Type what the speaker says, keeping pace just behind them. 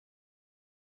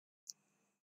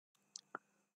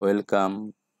Welcome.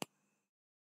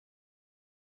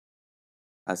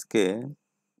 আজকে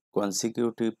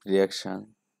consecutive reaction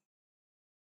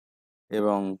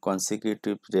এবং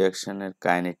consecutive রিঅ্যাকশনের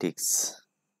kinetics.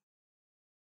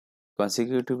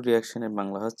 Consecutive রিঅ্যাকশনের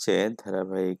Bangla হচ্ছে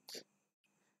ধারাবাহিক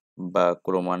বা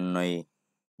ক্রমান্বয়ী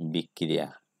বিক্রিয়া।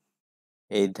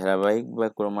 এই ধারাবাহিক বা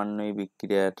ক্রমান্বয়ী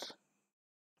বিক্রিয়ার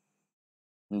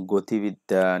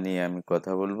গতিবিদ্যা নিয়ে আমি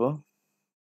কথা বলবো।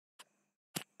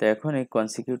 তো এখন এই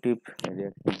কনসিকিউটিভ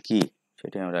রিঅ্যাকশন কি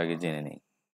সেটা আমরা আগে জেনে নিই।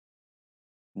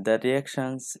 The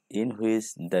reactions in which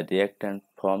the reactant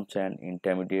forms an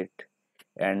intermediate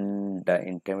and the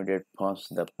intermediate forms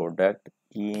the product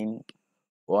in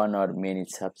one or many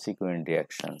subsequent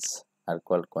reactions are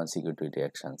called consecutive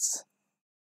reactions.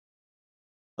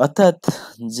 অর্থাৎ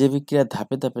যে বিক্রিয়া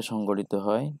ধাপে ধাপে সংঘটিত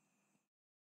হয়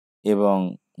এবং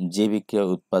যে বিক্রিয়া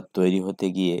উৎপাদ তৈরি হতে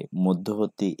গিয়ে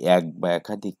মধ্যবর্তী এক বা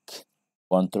একাধিক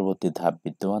অন্তর্বর্তী ধাপ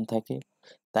বিদ্যমান থাকে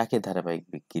তাকে ধারাবাহিক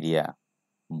বিক্রিয়া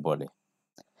বলে।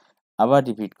 আবার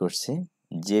রিপিট করছে,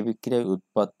 যে বিক্রিয়ায়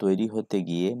উৎপাদ তৈরি হতে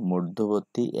গিয়ে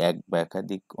মধ্যবর্তী এক বা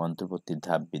একাধিক অন্তর্বর্তী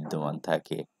ধাপ বিদ্যমান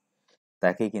থাকে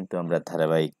তাকে কিন্তু আমরা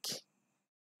ধারাবাহিক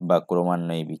বা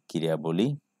ক্রমান্বয়ী বিক্রিয়া বলি,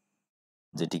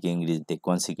 যেটিকে ইংরেজিতে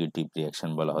কনসিকিউটিভ রিঅ্যাকশন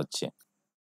বলা হচ্ছে।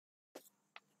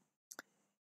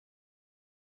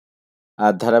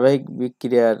 আর ধারাবাহিক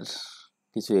বিক্রিয়ার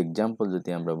কিছু এক্সাম্পল যদি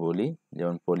আমরা বলি,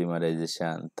 যেমন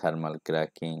polymerisation, thermal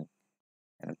cracking,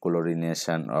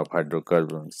 chlorination of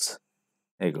hydrocarbons,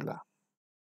 এগুলা।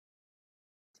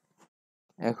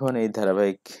 এখন এই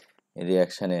ধারাবাহিক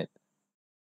রিঅ্যাকশনের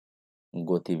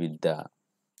গতিবিদ্যা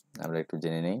আমরা একটু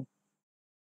জেনে নেই।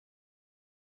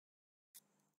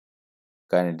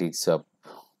 Kinetics of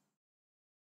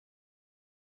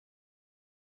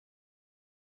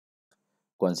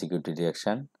consecutive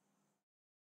reaction.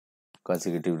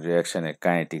 Consecutive রিঅ্যাকশনের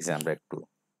kinetics আমরা একটু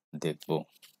দেখব।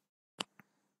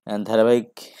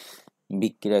 ধারাবাহিক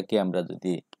বিক্রিয়াকে আমরা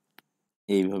যদি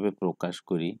এইভাবে প্রকাশ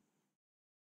করি,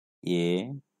 এ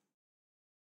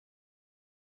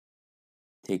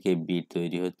থেকে বি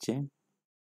তৈরি হচ্ছে,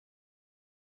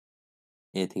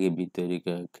 এ থেকে বি তৈরি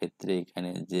করার ক্ষেত্রে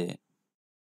এখানে যে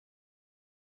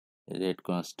রেট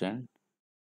কনস্ট্যান্ট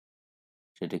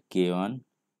সেটা K1,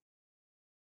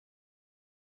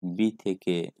 বি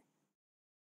থেকে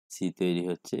সি তৈরি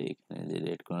হচ্ছে, এখানে যে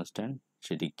রেট কনস্ট্যান্ট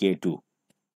সেটি K2।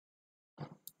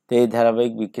 তো এই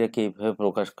ধারাবাহিক বিক্রিয়াকে এইভাবে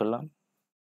প্রকাশ করলাম।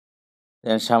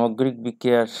 সামগ্রিক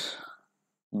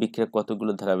বিক্রিয়া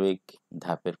কতগুলো ধারাবাহিক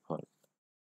ধাপের ফল।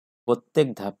 প্রত্যেক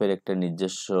ধাপের একটা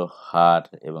নিজস্ব হার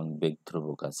এবং বেগ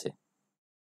ধ্রুবক আছে।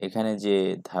 এখানে যে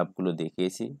ধাপগুলো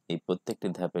দেখিয়েছি এই প্রত্যেকটি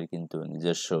ধাপের কিন্তু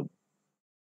নিজস্ব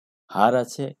হার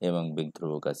আছে এবং বেগ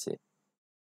ধ্রুবক আছে।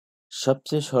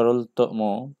 সবচেয়ে সরলতম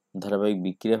ধারাবাহিক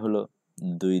বিক্রিয়া হলো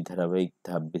দুই ধারাবাহিক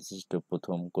ধাপ বিশিষ্ট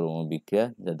প্রথম ক্রম বিক্রিয়া,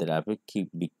 যাদের আপেক্ষিক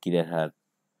বিক্রিয়ার হার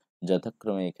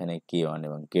যথাক্রমে এখানে K1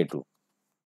 এবং K2।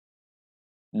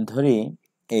 ধরি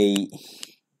এই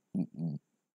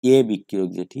এ বিক্রিয়ক,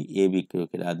 যেটি এ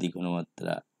বিক্রিয়কের আদি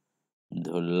ঘনমাত্রা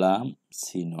ধরলাম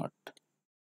C0,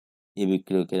 এ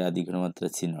বিক্রিয়কের আদি ঘনমাত্রা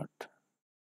C0।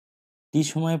 টি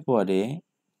সময়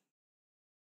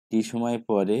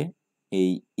পরে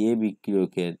এই এ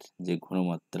বিক্রিয়কের যে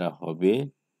ঘনমাত্রা হবে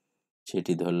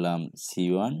সেটি ধরলাম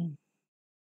C1,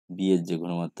 বি এর যে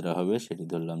ঘনমাত্রা হবে সেটি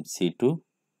ধরলাম C2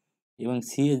 এবং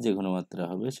সি এর যে ঘনমাত্রা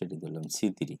হবে সেটি ধরলাম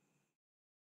C3।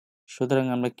 সুতরাং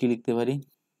আমরা কি লিখতে পারি?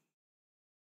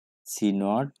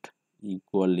 C0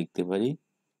 ইকুয়াল লিখতে পারি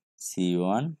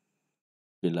C1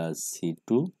 plus C2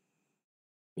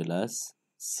 plus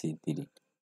C3।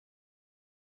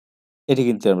 এটি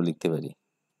কিন্তু আমরা লিখতে পারি,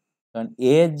 কারণ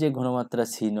এ এর যে ঘনমাত্রা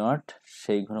C0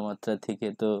 সেই ঘনমাত্রা থেকে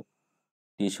তো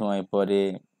টি সময় পরে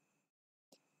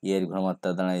এর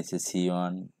ঘনমাত্রা দাঁড়াইছে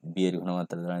C1, বি এর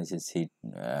ঘনমাত্রা দাঁড়াইছে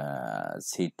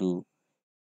C2,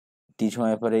 টি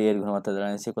সময় পরে এর ঘনমাত্রা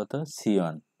দাঁড়াইছে কত?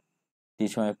 C1, টি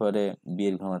সময় পরে বি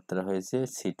এর ঘনমাত্রা হয়েছে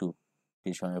C2,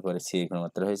 টি সময় পরে সি এর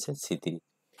ঘনমাত্রা হয়েছে C3।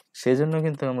 সেজন্য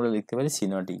কিন্তু আমরা লিখতে পারি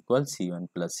C0 equal C1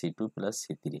 plus C2 plus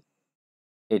C3,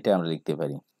 এটা আমরা লিখতে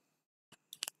পারি।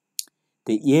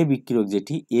 তো এ বিক্রিয়ক,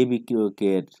 যেটি এ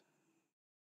বিক্রিয়কের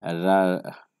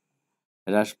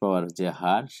হ্রাস পাওয়ার যে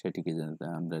হার সেটিকে যদি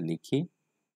আমরা লিখি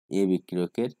এ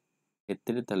বিক্রিয়কের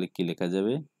ক্ষেত্রে, তাহলে কি লেখা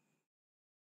যাবে?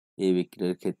 এ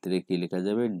বিক্রিয়কের ক্ষেত্রে কি লেখা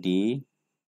যাবে? ডি,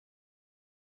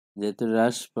 যেহেতু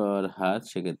হ্রাস পাওয়ার হার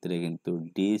সেক্ষেত্রে কিন্তু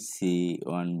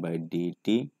dC1/dt,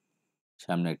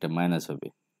 সামনে একটা মাইনাস হবে।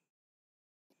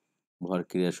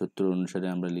 ভরক্রিয়া সূত্র অনুসারে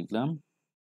আমরা লিখলাম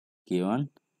K1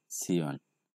 C1।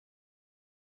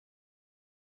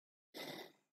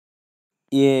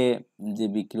 এ যে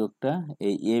বিক্রিয়কটা,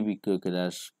 এই এ বিক্রিয়কের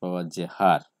হ্রাস পাওয়ার যে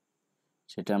হার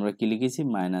সেটা আমরা কি লিখেছি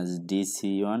মাইনাস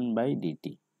dc1/dt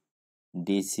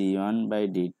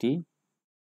dc1/dt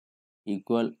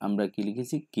ইকুয়াল আমরা কি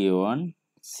লিখেছি k1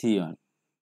 c1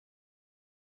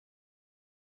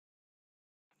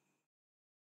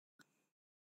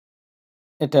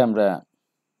 এটা আমরা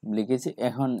লিখেছি।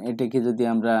 এখন এটাকে যদি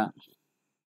আমরা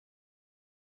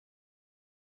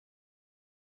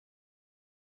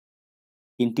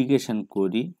ইন্টিগ্রেশন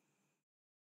করি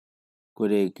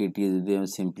করে কেটে যদি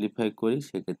আমরা সিম্পলিফাই করি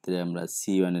সেক্ষেত্রে আমরা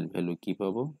c1 এর ভ্যালু কি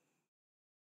পাবো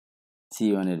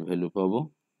c1 এর ভ্যালু পাবো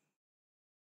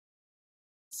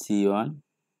c1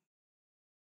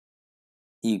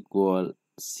 equal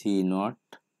c0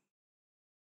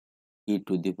 e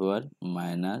to the power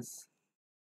minus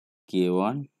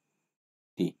k1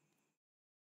 t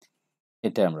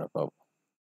এটা আমরা পাবো।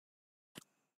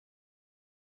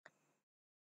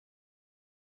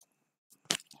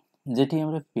 যেটি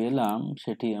আমরা পেলাম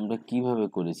সেটি আমরা কিভাবে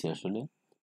করেছি আসলে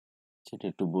সেটা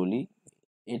একটু বলি।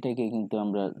 এটাকে কিন্তু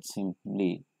আমরা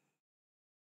সিম্পলি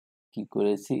কি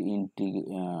করেছি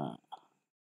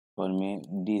ফর্মে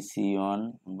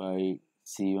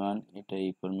dc1/c1 এটা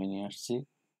এই ফর্মে নিয়ে আসছি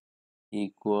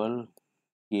ইকুয়াল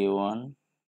k1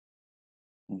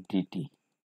 dt।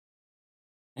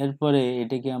 এরপরে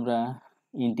এটাকে আমরা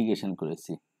ইন্টিগ্রেশন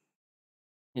করেছি।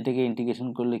 এটাকে ইন্টিগ্রেশন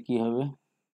করলে কি হবে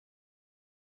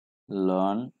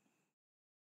ln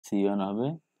c1 হবে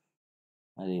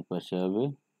আর এই পাশে হবে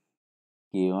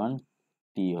k1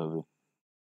 t হবে।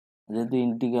 যেহেতু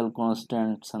ইন্টিগ্রাল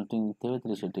কনস্ট্যান্ট সামথিং দিতে হবে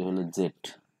তাহলে সেটি হলো z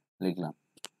লিখলাম।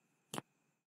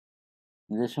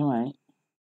 যে সময়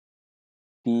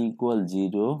t ইকুয়াল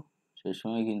 0 সে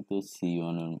সময় কিন্তু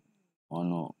c1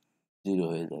 অনও 0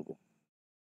 হয়ে যাবে।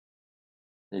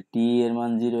 t এর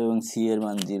মান 0 এবং c এর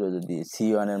মান 0 যদি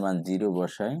c1 এর মান 0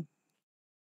 বসাই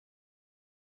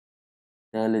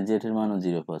তাহলে z এর মানও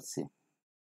 0 পাচ্ছি।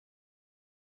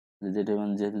 z এর মান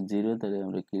যেহেতু 0 তাহলে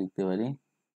আমরা কি লিখতে পারি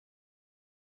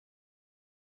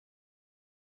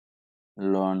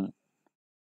ln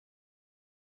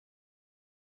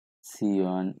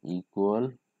c1 equal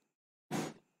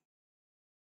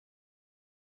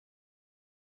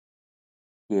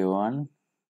k1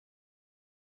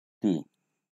 t।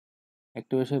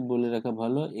 একটা বিষয় বলে রাখা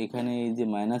ভালো এখানে এই যে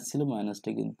মাইনাস ছিল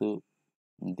মাইনাসটা কিন্তু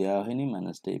দেওয়া হয়নি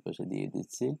মাইনাসটা এই পাশে দিয়ে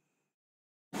দিচ্ছি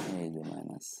এই যে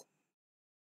মাইনাস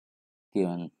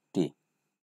k1 t।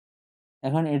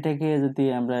 এখন এটাকে যদি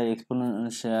আমরা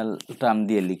এক্সপোনেনশিয়াল টার্ম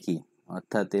দিয়ে লিখি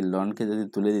অর্থাৎ এই লনকে যদি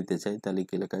তুলে দিতে চাই তাহলে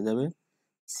কি লেখা যাবে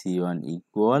c1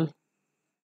 equal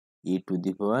e to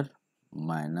the power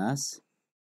minus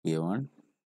k1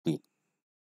 t।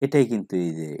 এটাই কিন্তু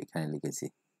এই যে এখানে লিখেছি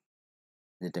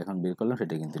যেটা এখন বের করলাম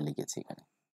সেটা কিন্তু লিখেছি এখানে।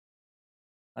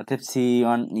 অর্থাৎ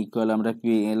c1 ইকুয়াল আমরা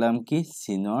পেলাম কি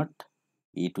c0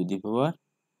 e to the power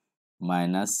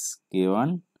minus k1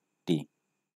 t।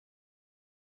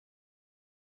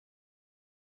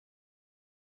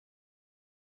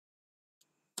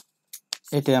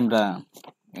 এটা আমরা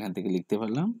এখান থেকে লিখতে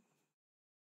পারলাম।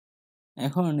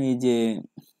 এখন এই যে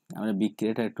আমরা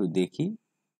বিক্রিয়াটা একটু দেখি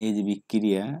এই যে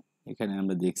বিক্রিয়া এখানে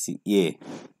আমরা দেখছি এ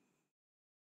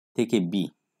থেকে বি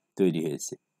তৈরি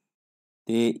হয়েছে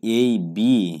তো এই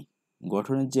বি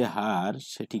গঠনের যে হার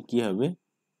সেটি কি হবে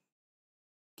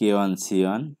k1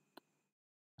 c1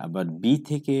 আবার বি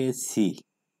থেকে সি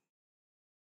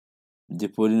যে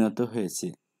পরিণত হয়েছে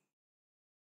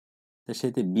তো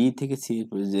সেতে বি থেকে সি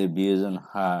যে বিয়োজন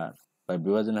হার বা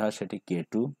বিভাজন হার সেটি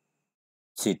k2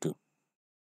 c2।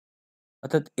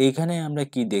 অর্থাৎ এখানে আমরা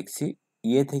কি দেখছি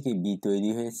এ থেকে বি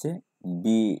তৈরি হয়েছে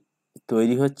বি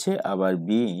তৈরি হচ্ছে আবার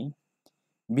বি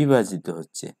বিভাজিত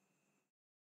হচ্ছে।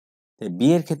 বি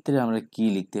এর ক্ষেত্রে আমরা কি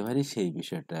লিখতে পারি সেই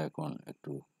বিষয়টা এখন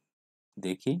একটু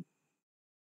দেখি।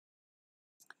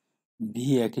 বি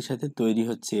একই সাথে তৈরি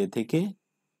হচ্ছে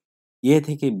এ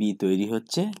থেকে বি তৈরি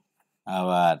হচ্ছে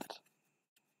আবার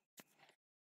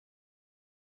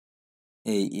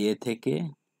এই এ থেকে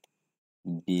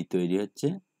বি তৈরি হচ্ছে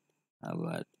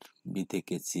আবার বি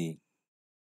থেকে সি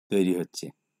তৈরি হচ্ছে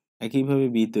একইভাবে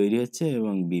বি তৈরি হচ্ছে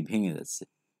এবং বি ভেঙে যাচ্ছে।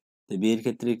 তো বি এর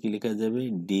ক্ষেত্রে কি লেখা যাবে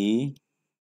ডি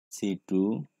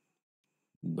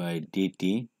c2/dt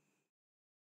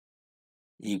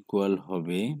ইকুয়াল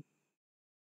হবে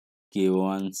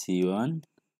k1 c1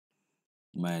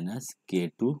 minus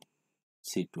k2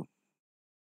 c2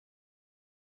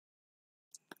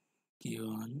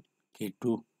 k1 k2।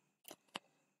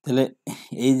 তাহলে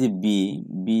এই যে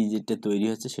বি যেটা তৈরি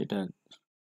হচ্ছে সেটার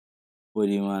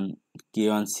পরিমাণ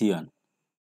k1 c1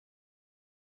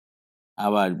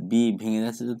 আবার বি ভেঙে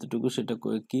যাচ্ছে যতটুকু সেটা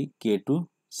কি k2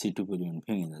 c2 পরিমাণ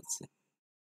ভেঙে যাচ্ছে।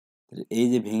 এই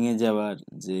যে ভেঙে যাওয়ার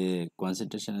যে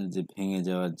কনসেন্ট্রেশনের যে ভেঙে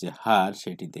যাওয়ার যে হার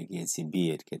সেটি দেখিয়েছি বি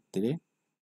এর ক্ষেত্রে,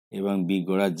 এবং বি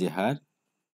গড়ার যে হার,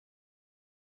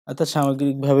 অর্থাৎ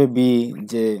সামগ্রিকভাবে বি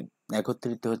যে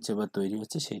একত্রিত হচ্ছে বা তৈরি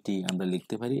হচ্ছে সেটি আমরা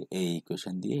লিখতে পারি এই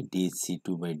ইকুয়েশন দিয়ে, D C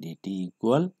two by DT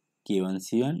equal K one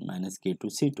C one minus K two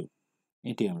C two,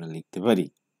 এটি আমরা লিখতে পারি।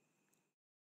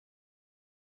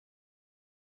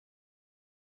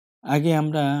 আগে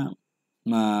আমরা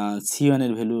সি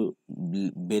ওয়ানের ভ্যালু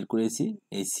বের করেছি,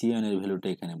 এই সি ওয়ানের ভ্যালুটা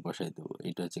এখানে বসাই দেবো,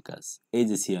 এটা হচ্ছে কাজ। এই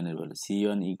যে সি ওয়ানের value, C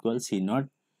one equal C not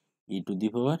E to the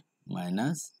power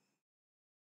minus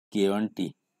K one T,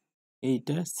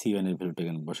 এইটা সি ওয়ানের ভ্যালুটা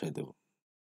এখানে বসাই দেবো।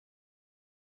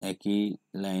 একই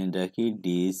লাইন রাখি,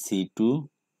 D C two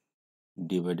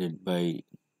divided by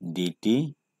DT,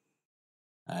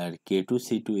 R K two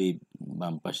C two এই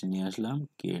বাম পাশে নিয়ে আসলাম,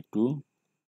 কে টু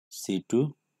সি টু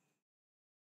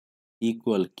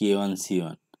ইকুয়াল কে ওয়ান সি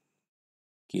ওয়ান,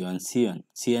 কে one C one,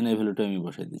 C one এর ভ্যালুটা আমি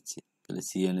বসাই দিচ্ছি। তাহলে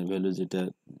সি ওয়ান এর ভ্যালু যেটা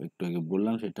একটু আগে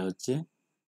বললাম সেটা হচ্ছে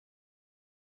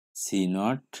C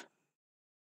not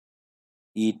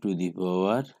E to the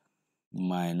power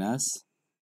minus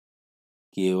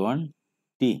K one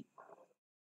T,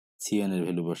 C one এর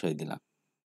ভ্যালু বসাই দিলাম।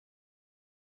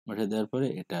 বসাই দেওয়ার পরে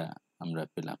এটা আমরা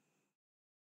পেলাম।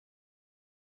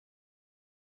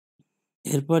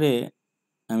 এরপরে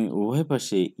আমি উভয়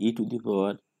পাশে ই to the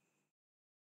power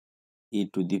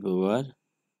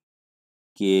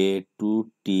K two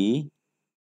টি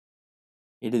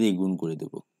এটা দিয়ে গুণ করে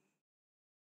দেব,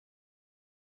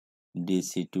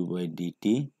 DC two by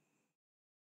DT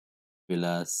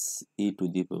plus E to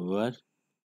the power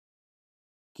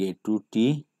K two T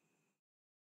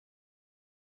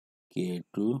K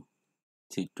two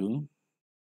C two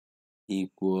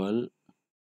equal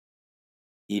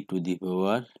E to the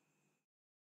power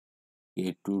K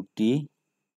two T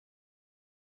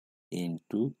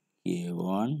into k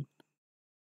one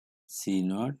C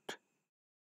not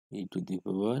E to the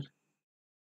power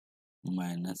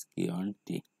minus K one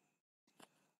T,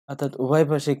 অর্থাৎ উভয়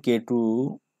পাশে কে two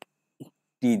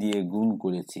টি দিয়ে গুণ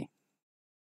করেছি।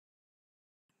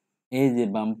 এই যে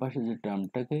বাম পাশে যে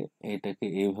টার্মটাকে, এটাকে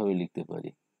এইভাবে লিখতে পারি,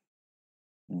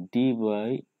 D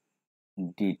by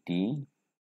DT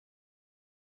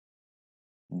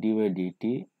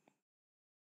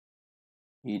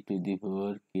E to the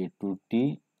power K two T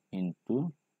into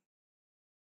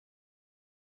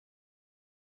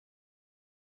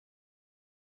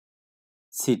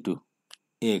C two,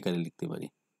 এ আকারে লিখতে পারি।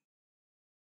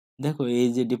 দেখো এই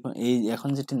যে এই এখন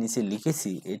যেটা নিচে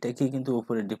লিখেছি এটাকে কিন্তু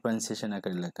উপরে ডিফারেন্সিয়েশন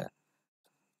আকারে লেখা।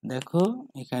 দেখো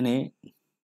এখানে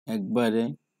একবারে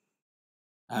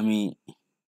আমি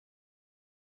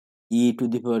ই to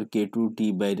the power K two টি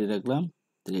বাইরে রাখলাম,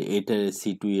 তাহলে এটার সি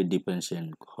টু এর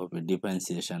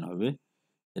ডিফারেন্সিয়েশন হবে,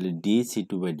 তাহলে D C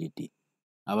two by DT.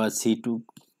 আবার সি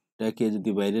টুটাকে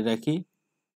যদি বাইরে রাখি,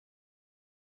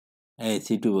 এই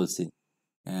সি টু বলছি,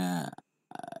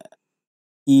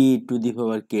 ই to the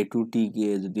power K two টি কে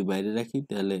যদি বাইরে রাখি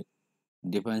তাহলে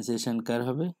ডিফারেন্সিয়েশন কার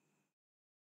হবে,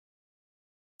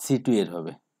 সি টু এর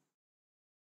হবে।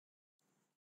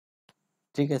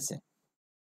 ঠিক আছে,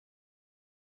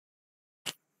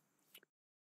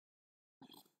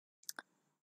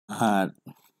 আর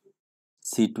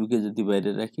সি টু কে যদি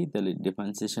বাইরে রাখি তাহলে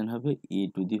ডিফারেন্সিয়েশন হবে ই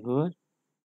to the power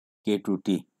K two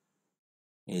টি।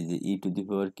 এই যে ই to the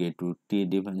power K two T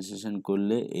differentiation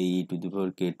করলে এই ই to the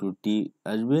power K two টি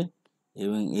আসবে,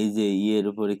 এবং এই যে ই এর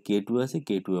উপরে কে টু আছে,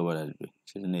 কে টু আবার আসবে,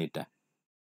 সেজন্য এটা,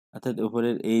 অর্থাৎ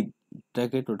উপরের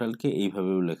এইটাকে টোটালকে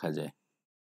এইভাবেও লেখা যায়,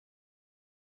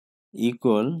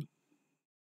 equal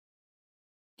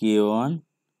K one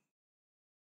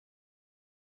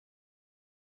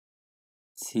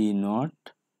C not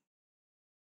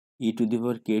E to the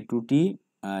power K two টি,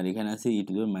 আর এখানে আছে ই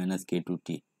to the power minus K two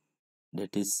T,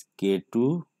 that is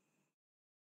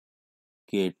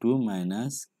K two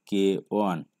minus K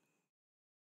one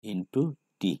into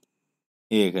T,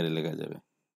 এই আকারে লেখা যাবে।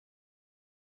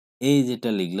 এই যেটা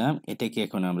লিখলাম এটাকে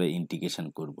এখন আমরা ইন্টিগ্রেশন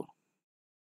করব,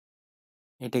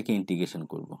 এটাকে ইন্টিগ্রেশন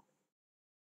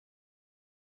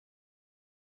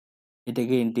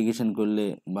করলে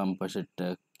বাম পাশেরটা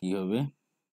কি হবে,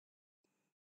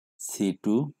 C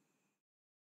two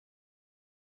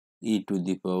E to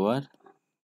the power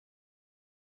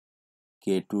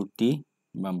K two টি,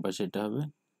 বাম পাশে এটা হবে,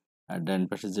 আর ডান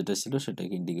পাশে যেটা ছিল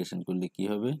সেটাকে ইন্টিগ্রেশন করলে কি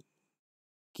হবে,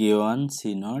 কে one C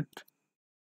not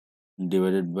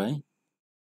divided by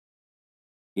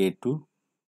K two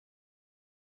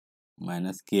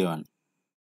minus K one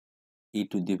E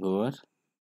to the power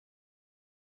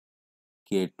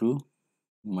K two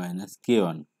minus K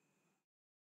one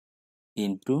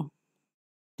into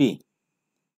T,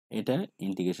 এটা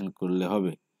ইন্টিগ্রেশন করলে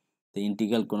হবে। তো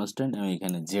ইন্টিগ্রাল কনস্ট্যান্ট আমি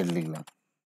এখানে জেড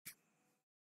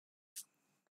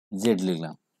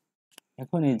লিখলাম,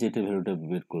 এখন এই জেটের ভ্যালুটা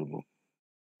বের করব।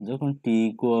 যখন টি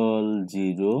ইকুয়াল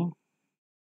 0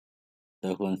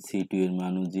 তখন c2 এর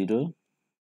মানও 0।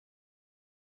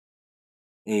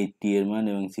 এই টি এর মান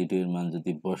এবং c2 এর মান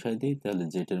যদি বসাই দিই তাহলে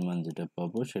জেড এর মান যেটা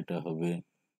পাবো সেটা হবে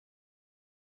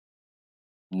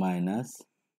minus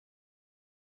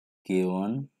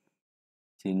k1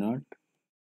 c0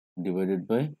 divided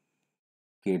by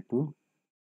k2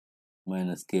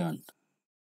 minus k1।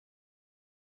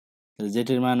 তাহলে জেড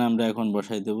এর মান আমরা এখন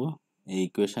বসাই দেব এই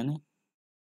ইকুয়েশনে।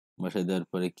 বসাই দেওয়ার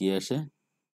পরে কি আসে,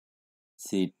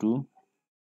 c2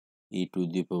 e to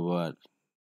the power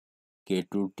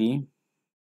k2t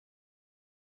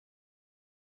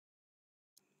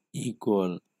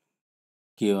equal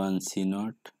k1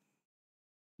 c0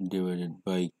 divided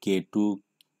by k2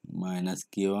 minus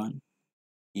k1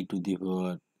 e to the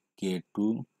power k2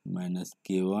 minus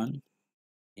k1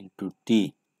 into t,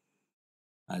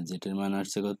 আর যেটার মান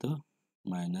আসছে কত,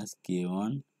 minus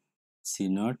k1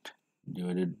 c0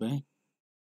 divided by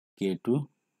k2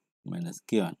 minus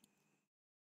k1।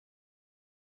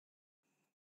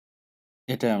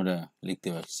 এটা আমরা লিখতে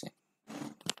পারছি।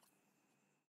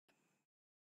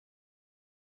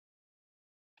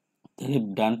 তাহলে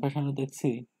ডান পাশে আমরা দেখছি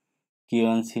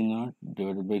k1 c0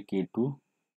 divided by k2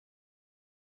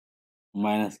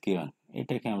 minus k1,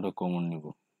 এটাকে আমরা কমন নিব।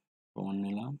 কমন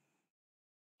নিলাম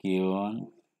k1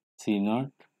 c0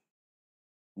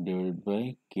 divided by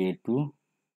k2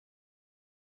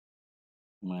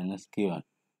 minus k1।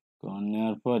 Common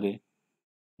নেওয়ার পরে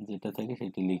যেটা থাকে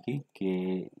সেটি লিখি k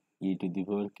e to the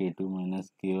power k2 minus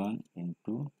k1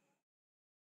 into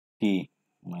t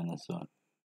minus 1।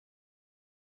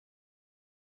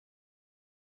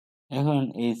 এখন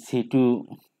এই c2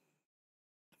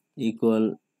 ইকুয়াল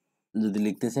যদি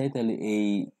লিখতে চাই তাহলে এই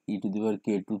e to the power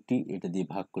k2t এটা দিয়ে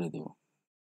ভাগ করে দেব,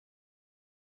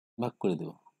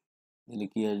 তাহলে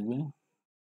কি আসবে,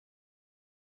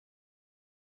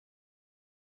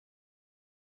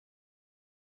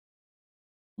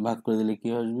 ভাগ করে দিলে কি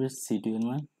আসবে, c2 এর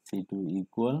মান c2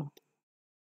 equal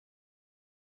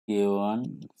k1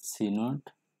 c0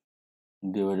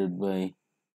 divided by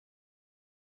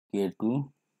k2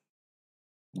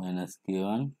 minus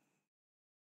k1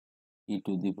 e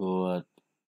to the power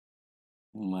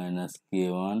minus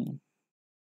k1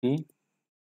 t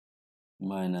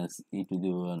minus e to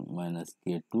the power minus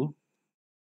k2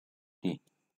 t,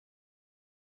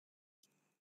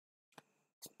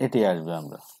 এটি আসবে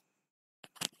আমরা।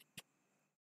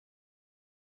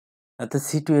 অর্থাৎ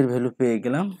c2 এর ভ্যালু পেয়ে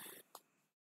গেলাম,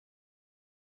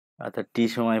 অর্থাৎ t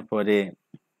সময় পরে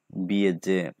b এর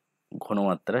যে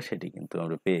ঘনমাত্রা সেটি কিন্তু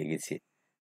আমরা পেয়ে গেছি।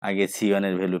 আগে c1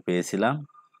 এর ভ্যালু পেয়েছিলাম,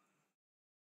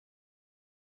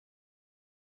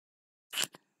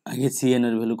 আগে cn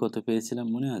এর ভ্যালু কত পেয়েছিলাম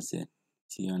মনে আছে,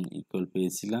 c1 ইকুয়াল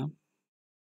পেয়েছিলাম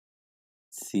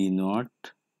c0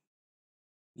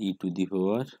 e to the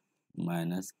power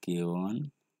minus k1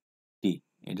 t,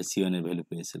 এটা c1 এর ভ্যালু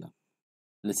পেয়েছিলাম।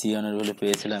 তাহলে c1 এর ভ্যালু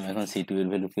পেয়েছিলাম, এখন c2 এর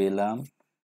ভ্যালু পেলাম,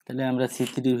 তাহলে আমরা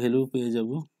c3 এর ভ্যালু পেয়ে যাব।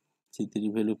 c3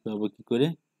 এর ভ্যালু পাবো কি করে,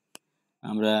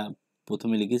 আমরা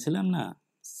প্রথমে লিখেছিলাম না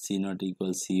c0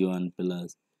 equal c1 plus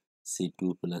c2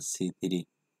 plus c3,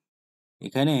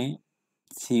 এখানে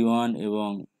c1 এবং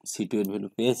c2 এর ভ্যালু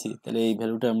পেয়েছি, তাহলে এই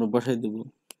ভ্যালুটা আমরা বসাই দেব।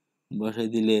 বসাই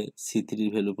দিলে c3 এর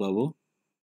ভ্যালু পাবো,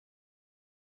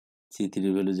 c3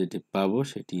 এর ভ্যালু যেটি পাবো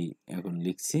সেটি এখন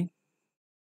লিখছি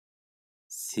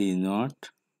c0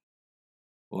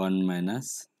 1 minus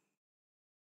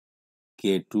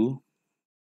k2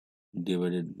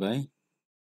 divided by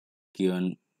k1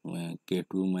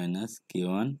 k2 minus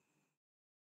k1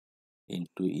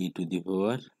 into e to the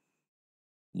power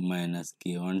minus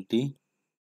k1t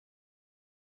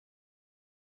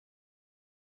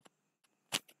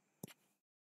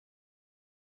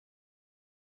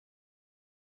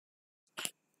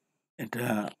এটা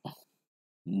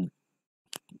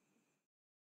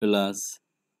plus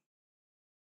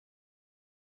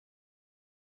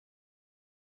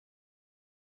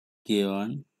k1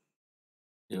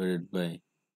 divided by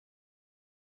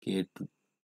k2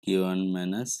 k1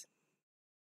 minus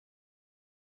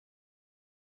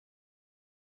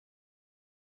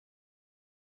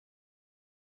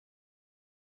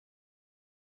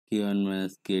k1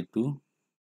 minus k2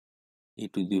 e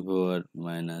to the power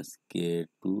minus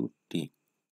k2t,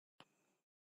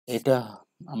 এটা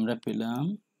আমরা পেলাম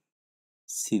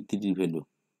c3 value.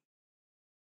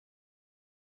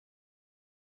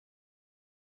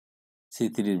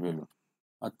 c3 এর value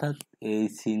অর্থাৎ এই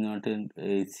c0 এর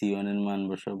এই c1 এর মান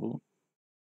বসাবো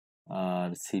আর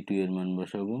C2 এর মান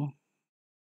বসাবো,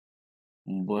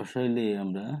 বসাইলে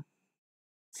আমরা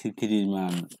C3 এর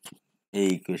মান এই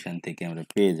ইকুয়েশন থেকে আমরা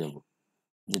পেয়ে যাব।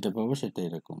 যেটা পাবো সেটা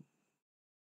এরকম।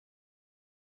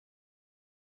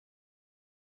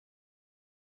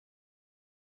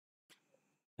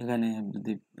 এখানে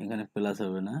যদি এখানে প্লাস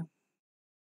হবে না।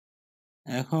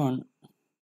 এখন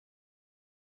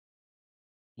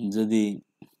যদি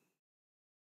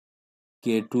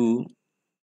K2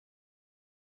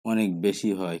 অনেক বেশি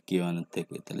হয় K1 এর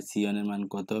থেকে, তাহলে C1 এর মান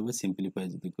কত হবে? সিম্পলিফাই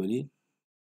যদি করি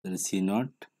তাহলে C0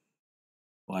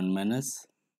 1 minus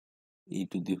e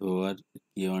to the power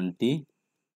K1t।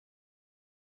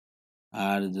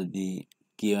 আর যদি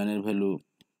K1 এর ভ্যালু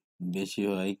বেশি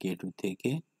হয় K2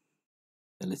 থেকে,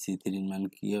 তাহলে C3 এর মান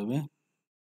কি হবে?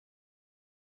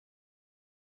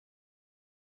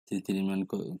 C3 এর মান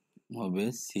হবে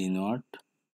C0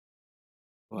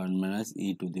 1 minus e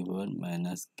to the power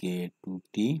minus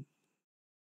K2t,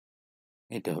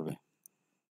 এটা হবে।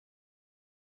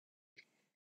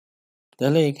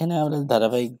 তাহলে এখানে আমরা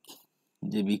ধারাবাহিক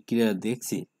যে বিক্রিয়া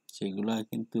দেখছি সেগুলো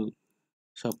কিন্তু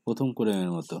সব প্রথম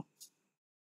ক্রমের মতো,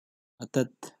 অর্থাৎ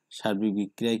সার্বিক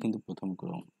বিক্রিয়াই কিন্তু প্রথম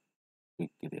ক্রম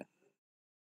বিক্রিয়া।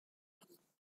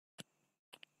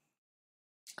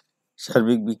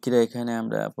 সার্বিক বিক্রিয়া এখানে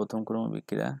আমরা প্রথম ক্রম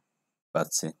বিক্রিয়া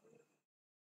পাচ্ছি।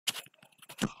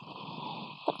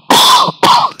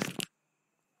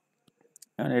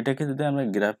 এখন এটাকে যদি আমরা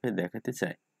গ্রাফে দেখাতে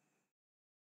চাই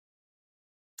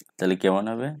তাহলে কেমন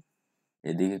হবে?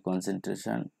 এদিকে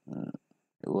কনসেন্ট্রেশন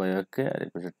ওয়াই অক্ষে আর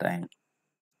এপাশে টাইম।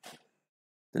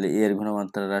 তাহলে এর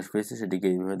ঘনমাত্রা হ্রাস পেয়েছে, সেটিকে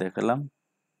এইভাবে দেখালাম।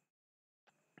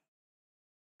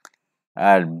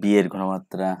 আর বি এর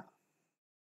ঘনমাত্রা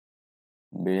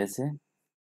বেড়েছে,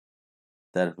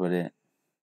 তারপরে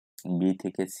বি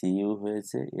থেকে সিইউ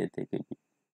হয়েছে, এ থেকে বি,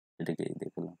 এটাকে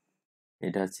দেখলাম।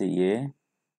 এটা হচ্ছে এ,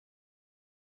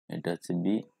 এটা হচ্ছে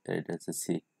বি, এটা হচ্ছে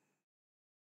সি।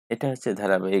 এটা হচ্ছে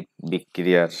ধারাবাহিক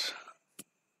বিক্রিয়ার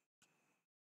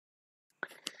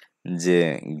যে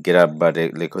গ্রাফ বা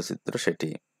লেখচিত্র সেটি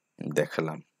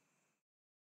দেখালাম।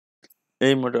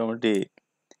 এই মোটামুটি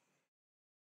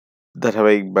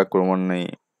ধারাবাহিক বা ক্রমান্বয়ী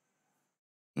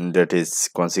দ্যাট ইজ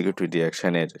কনসিকিউটিভ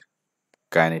রিঅ্যাকশনের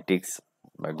কাইনেটিক্স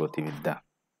বা গতিবিদ্যা।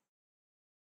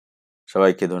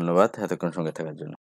 সবাইকে ধন্যবাদ এতক্ষণ সঙ্গে থাকার জন্য।